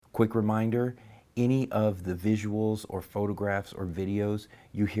Quick reminder, any of the visuals or photographs or videos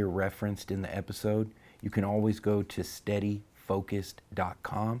you hear referenced in the episode, you can always go to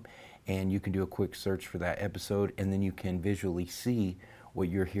steadyfocused.com and you can do a quick search for that episode, and then you can visually see what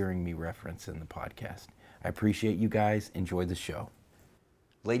you're hearing me reference in the podcast. I appreciate you guys. Enjoy the show.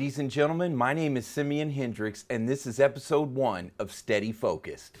 Ladies and gentlemen, my name is Simeon Hendricks, and this is episode 1 of Steady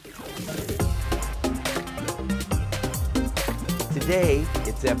Focused. Today,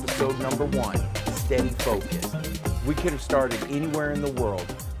 it's episode number 1, Steady Focused. We could have started anywhere in the world,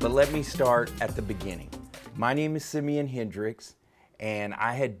 but let me start at the beginning. My name is Simeon Hendricks, and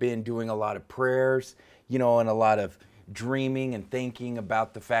I had been doing a lot of prayers, and a lot of dreaming and thinking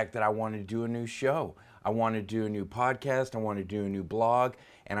about the fact that I wanted to do a new show. I wanted to do a new podcast, I wanted to do a new blog,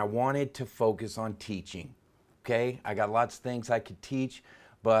 and I wanted to focus on teaching, okay? I got lots of things I could teach,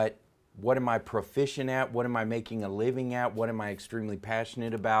 but what am I proficient at? What am I making a living at? What am I extremely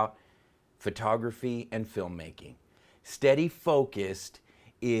passionate about? Photography and filmmaking. Steady Focused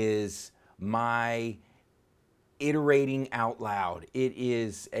is my iterating out loud. It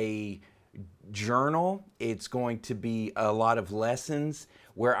is a journal. It's going to be a lot of lessons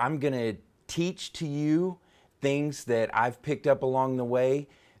where I'm going to teach to you things that I've picked up along the way,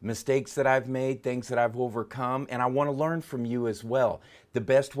 mistakes that I've made, things that I've overcome, and I want to learn from you as well. The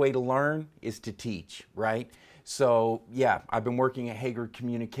best way to learn is to teach, right? So yeah, I've been working at Hager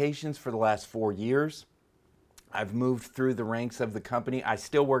Communications for the last 4 years. I've moved through the ranks of the company. I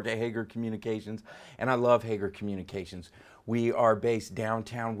still work at Hager Communications, and I love Hager Communications. We are based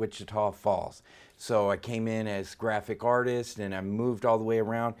downtown Wichita Falls. So I came in as graphic artist, and I moved all the way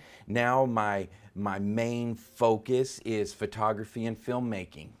around. Now my main focus is photography and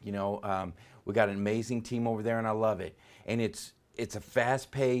filmmaking. We got an amazing team over there, and I love it. And it's a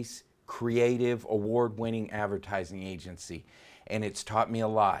fast-paced, creative, award-winning advertising agency, and it's taught me a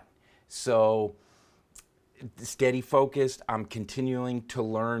lot. So Steady Focused, I'm continuing to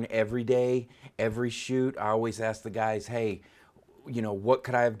learn every day, every shoot. I always ask the guys, hey, what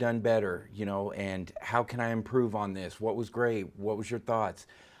could I have done better, and how can I improve on this? What was great? What was your thoughts?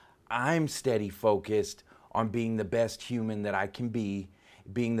 I'm steady focused on being the best human that I can be,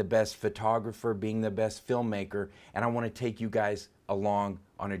 being the best photographer, being the best filmmaker, and I want to take you guys along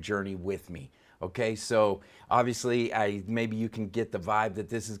on a journey with me. Okay, so obviously maybe you can get the vibe that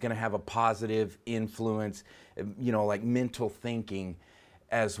this is going to have a positive influence, like mental thinking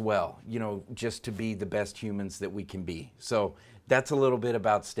as well, just to be the best humans that we can be. So that's a little bit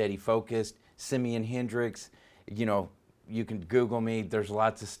about Steady Focused. Simeon Hendricks, you can Google me. There's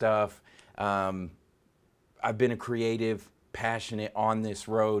lots of stuff. I've been a creative, passionate on this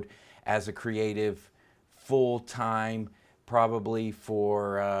road as a creative full-time, probably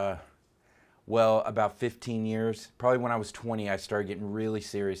for about 15 years. Probably when I was 20, I started getting really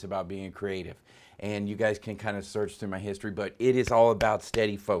serious about being a creative. And you guys can kind of search through my history, but it is all about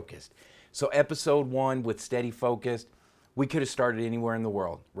Steady Focused. So episode 1 with Steady Focused, we could have started anywhere in the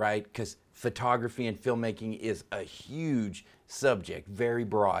world, right? Because photography and filmmaking is a huge subject, very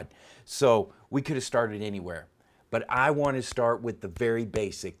broad. So we could have started anywhere. But I want to start with the very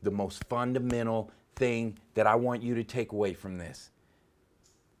basic, the most fundamental thing that I want you to take away from this.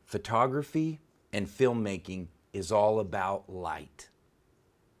 Photography and filmmaking is all about light.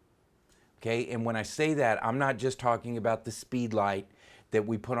 Okay, and when I say that, I'm not just talking about the speed light that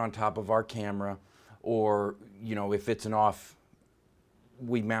we put on top of our camera, or if it's an off,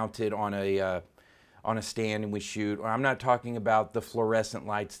 we mount it on a stand and we shoot. Or I'm not talking about the fluorescent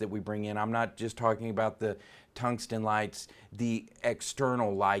lights that we bring in. I'm not just talking about the tungsten lights, the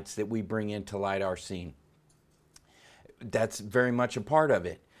external lights that we bring in to light our scene. That's very much a part of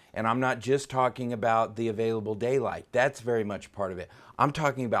it. And I'm not just talking about the available daylight. That's very much part of it. I'm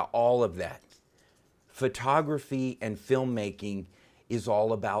talking about all of that. Photography and filmmaking is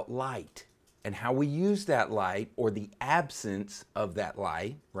all about light and how we use that light, or the absence of that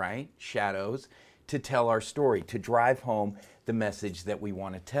light, right? Shadows, to tell our story, to drive home the message that we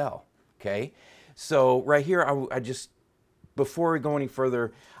want to tell, okay? So right here, I just, before we go any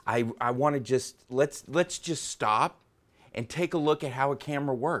further, I want to just, let's just stop and take a look at how a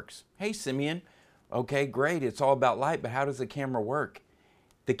camera works. Hey, Simeon, okay, great, it's all about light, but how does the camera work?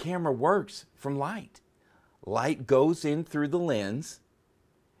 The camera works from light. Light goes in through the lens,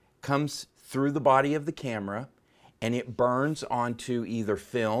 comes through the body of the camera, and it burns onto either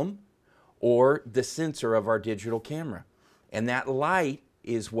film or the sensor of our digital camera. And that light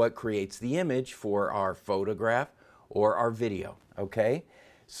is what creates the image for our photograph or our video, okay?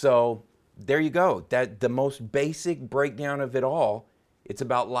 So there you go. That the most basic breakdown of it all, it's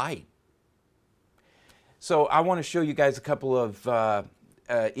about light. So I want to show you guys a couple of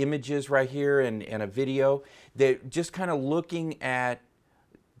images right here and a video that just kind of looking at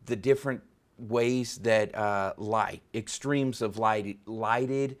the different ways that extremes of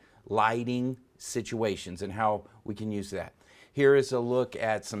lighting situations and how we can use that. Here is a look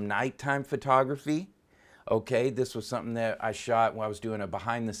at some nighttime photography. Okay, this was something that I shot when I was doing a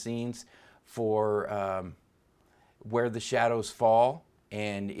behind the scenes for Where the Shadows Fall,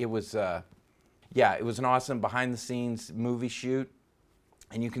 and it was it was an awesome behind the scenes movie shoot.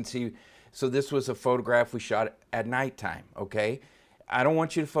 And you can see, so this was a photograph we shot at nighttime, okay? I don't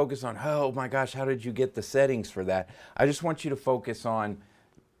want you to focus on, oh my gosh, how did you get the settings for that? I just want you to focus on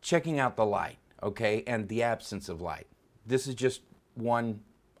checking out the light, okay, and the absence of light. This is just one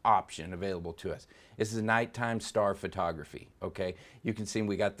option available to us. This is nighttime star photography, okay? You can see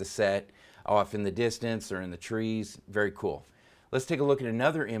we got the set off in the distance or in the trees. Very cool. Let's take a look at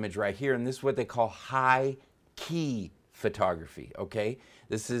another image right here, and this is what they call high key photography, okay?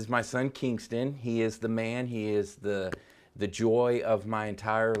 This is my son Kingston. He is the man. He is the joy of my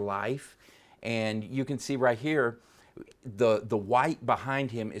entire life. And you can see right here, the white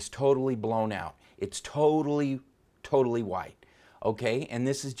behind him is totally blown out. It's totally white, okay? And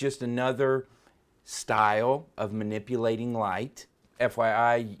this is just another style of manipulating light.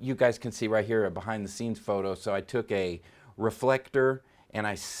 FYI, you guys can see right here a behind the scenes photo. So I took a reflector and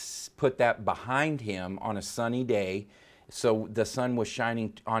I put that behind him on a sunny day. So the sun was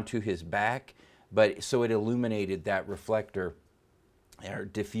shining onto his back, but so it illuminated that reflector or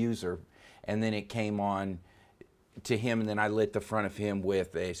diffuser, and then it came on to him, and then I lit the front of him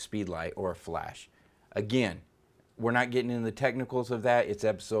with a speed light or a flash. Again, we're not getting into the technicals of that. It's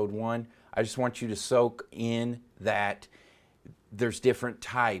episode 1. I just want you to soak in that there's different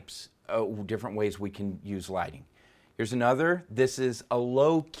types, different ways we can use lighting. Here's another. This is a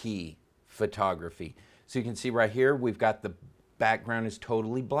low-key photography. So you can see right here, we've got the background is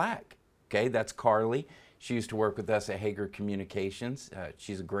totally black. Okay, that's Carly. She used to work with us at Hager Communications.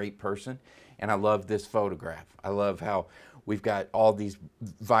 She's a great person, and I love this photograph. I love how we've got all these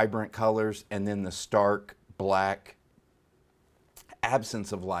vibrant colors and then the stark black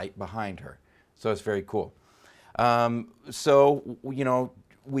absence of light behind her. So it's very cool. So, you know,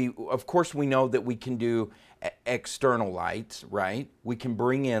 of course we know that we can do external lights, right? We can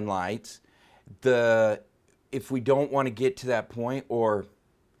bring in lights. If we don't want to get to that point, or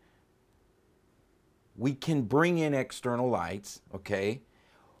we can bring in external lights, okay?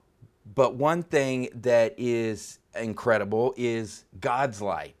 But one thing that is incredible is God's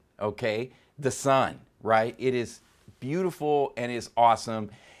light, okay? The sun, right? It is beautiful and is awesome,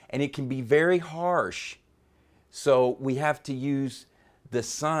 and it can be very harsh. So we have to use the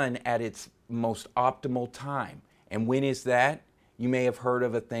sun at its most optimal time. And when is that? You may have heard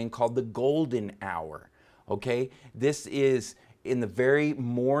of a thing called the golden hour, okay? This is in the very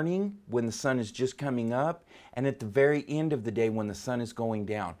morning when the sun is just coming up, and at the very end of the day when the sun is going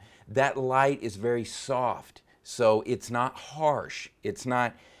down. That light is very soft, so it's not harsh. It's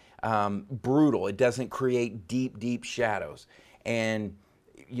not brutal. It doesn't create deep shadows. And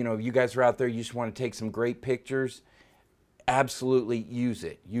you know, you guys are out there, you just want to take some great pictures, absolutely use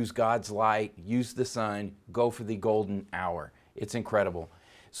it. Use God's light, use the sun, go for the golden hour. It's incredible.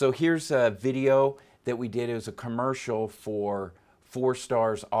 So here's a video that we did. It was a commercial for 4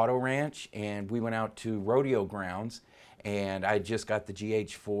 Stars Auto Ranch, and we went out to rodeo grounds, and I just got the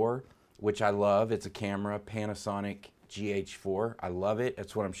GH4, which I love. It's a camera, Panasonic GH4. I love it.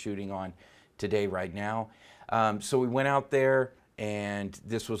 That's what I'm shooting on today right now. So we went out there, and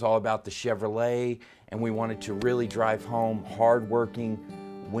this was all about the Chevrolet, and we wanted to really drive home hardworking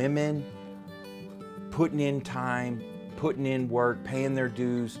women putting in time, putting in work, paying their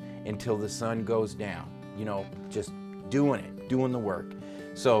dues until the sun goes down. You know, just doing it, doing the work.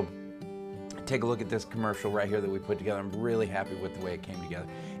 So take a look at this commercial right here that we put together. I'm really happy with the way it came together.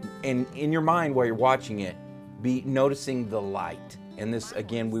 And in your mind while you're watching it, be noticing the light. And this,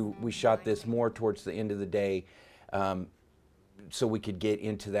 again, we shot this more towards the end of the day so we could get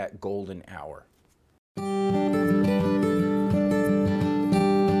into that golden hour.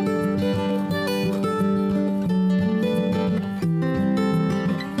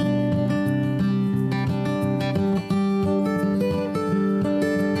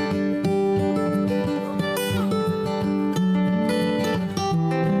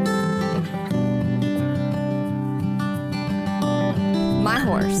 My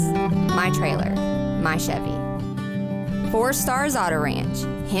horse, my trailer, my Chevy. 4 Stars Auto Ranch,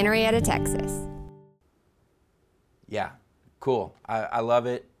 Henrietta, Texas. Yeah, cool. I love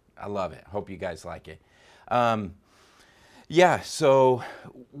it. I love it. Hope you guys like it. Yeah, so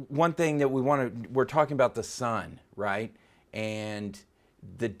one thing that we're talking about the sun, right? And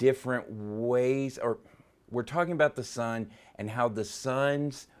the different ways, or we're talking about the sun and how the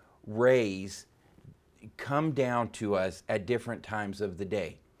sun's rays come down to us at different times of the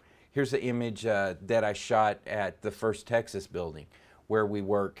day. Here's an image that I shot at the First Texas building where we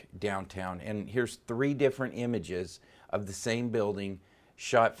work downtown. And here's 3 different images of the same building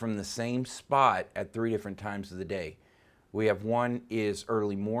shot from the same spot at 3 different times of the day. We have one is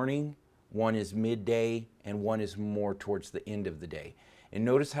early morning, one is midday, and one is more towards the end of the day. And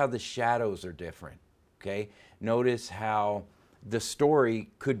notice how the shadows are different, okay? Notice how the story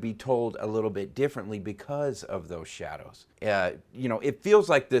could be told a little bit differently because of those shadows. You know, it feels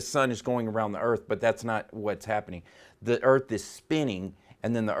like the sun is going around the earth, but that's not what's happening. The earth is spinning,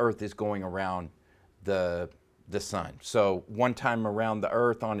 and then the earth is going around the sun. So one time around the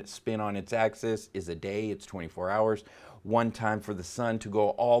earth on its spin on its axis is a day, it's 24 hours. One time for the sun to go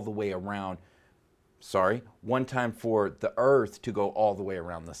all the way around, one time for the earth to go all the way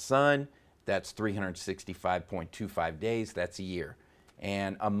around the sun, that's 365.25 days, that's a year.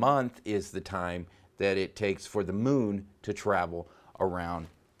 And a month is the time that it takes for the moon to travel around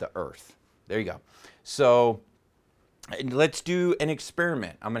the earth. There you go. So let's do an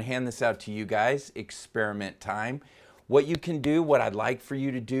experiment. I'm going to hand this out to you guys, experiment time. What you can do, what I'd like for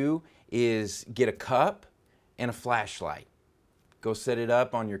you to do is get a cup and a flashlight. Go set it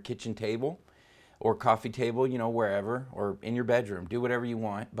up on your kitchen table or coffee table, you know, wherever, or in your bedroom. Do whatever you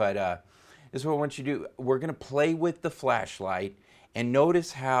want, but this is what I want you to do. We're going to play with the flashlight, and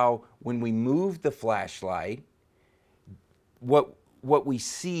notice how when we move the flashlight, what we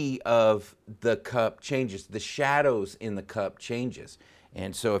see of the cup changes. The shadows in the cup changes.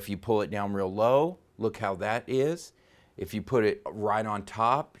 And so if you pull it down real low, look how that is. If you put it right on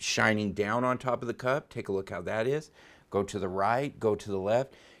top, shining down on top of the cup, take a look how that is. Go to the right, go to the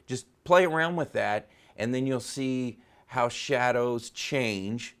left. Just play around with that, and then you'll see how shadows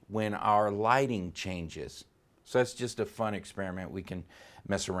change when our lighting changes. So that's just a fun experiment we can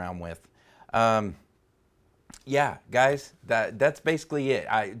mess around with. Yeah, guys, that's basically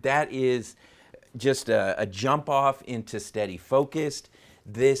it. That is just a jump off into Steady Focused.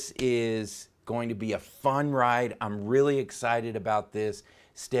 This is going to be a fun ride. I'm really excited about this,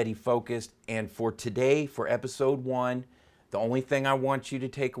 Steady Focused. And for today, for episode 1, the only thing I want you to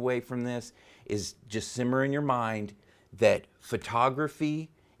take away from this is just simmer in your mind that photography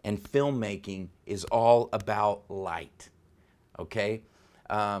and filmmaking is all about light, okay?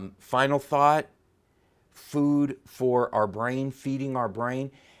 Final thought, food for our brain, feeding our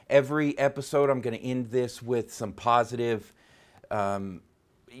brain. Every episode, I'm going to end this with some positive,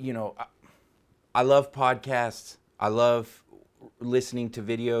 you know, I love podcasts. I love listening to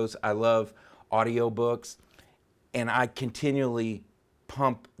videos. I love audiobooks. And I continually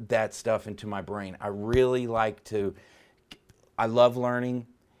pump that stuff into my brain. I really I love learning,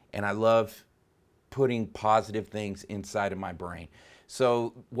 and I love putting positive things inside of my brain.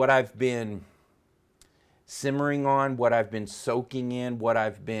 So what I've been simmering on, what I've been soaking in, what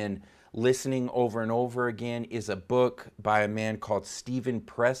I've been listening over and over again is a book by a man called Steven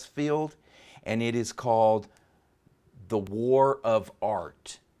Pressfield, and it is called The War of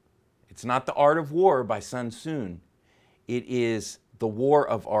Art. It's not The Art of War by Sun Tzu. It is The War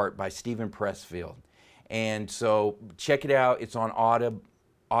of Art by Steven Pressfield. And so check it out. It's on Audible,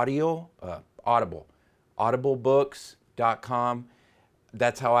 audiblebooks.com.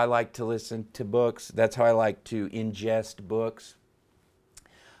 That's how I like to listen to books. That's how I like to ingest books.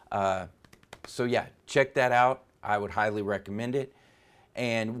 So yeah, check that out. I would highly recommend it.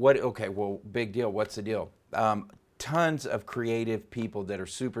 And big deal. What's the deal? Tons of creative people that are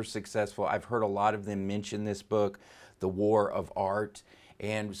super successful. I've heard a lot of them mention this book, The War of Art.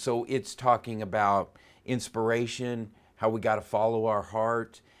 And so it's talking about inspiration, how we got to follow our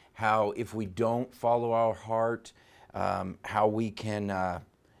heart, how if we don't follow our heart, how we can,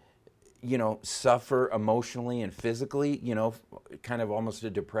 suffer emotionally and physically, kind of almost a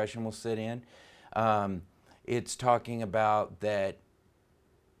depression will sit in. It's talking about that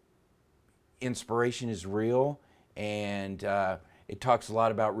inspiration is real, and it talks a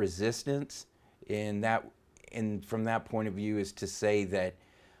lot about resistance. And from that point of view is to say that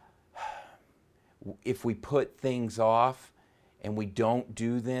if we put things off and we don't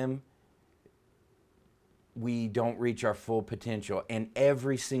do them, we don't reach our full potential. And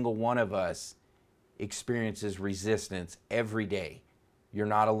every single one of us experiences resistance every day. You're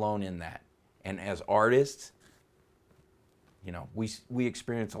not alone in that. And as artists, we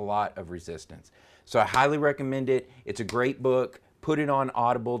experience a lot of resistance. So I highly recommend it. It's a great book. Put it on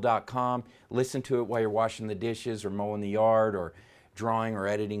audible.com. Listen to it while you're washing the dishes or mowing the yard or drawing or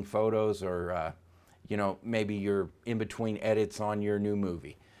editing photos or, maybe you're in between edits on your new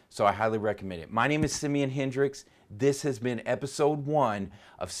movie. So I highly recommend it. My name is Simeon Hendricks. This has been episode 1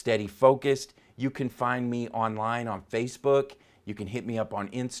 of Steady Focused. You can find me online on Facebook. You can hit me up on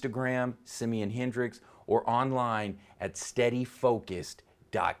Instagram, Simeon Hendricks, or online at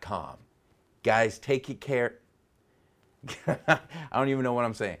steadyfocused.com. Guys, take care. I don't even know what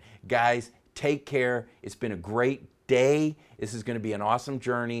I'm saying. Guys, take care. It's been a great day. This is going to be an awesome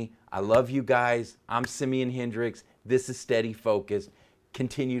journey. I love you guys. I'm Simeon Hendricks. This is Steady Focused.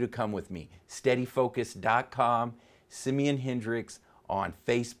 Continue to come with me. Steadyfocused.com, Simeon Hendricks on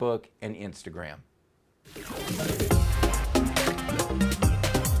Facebook and Instagram.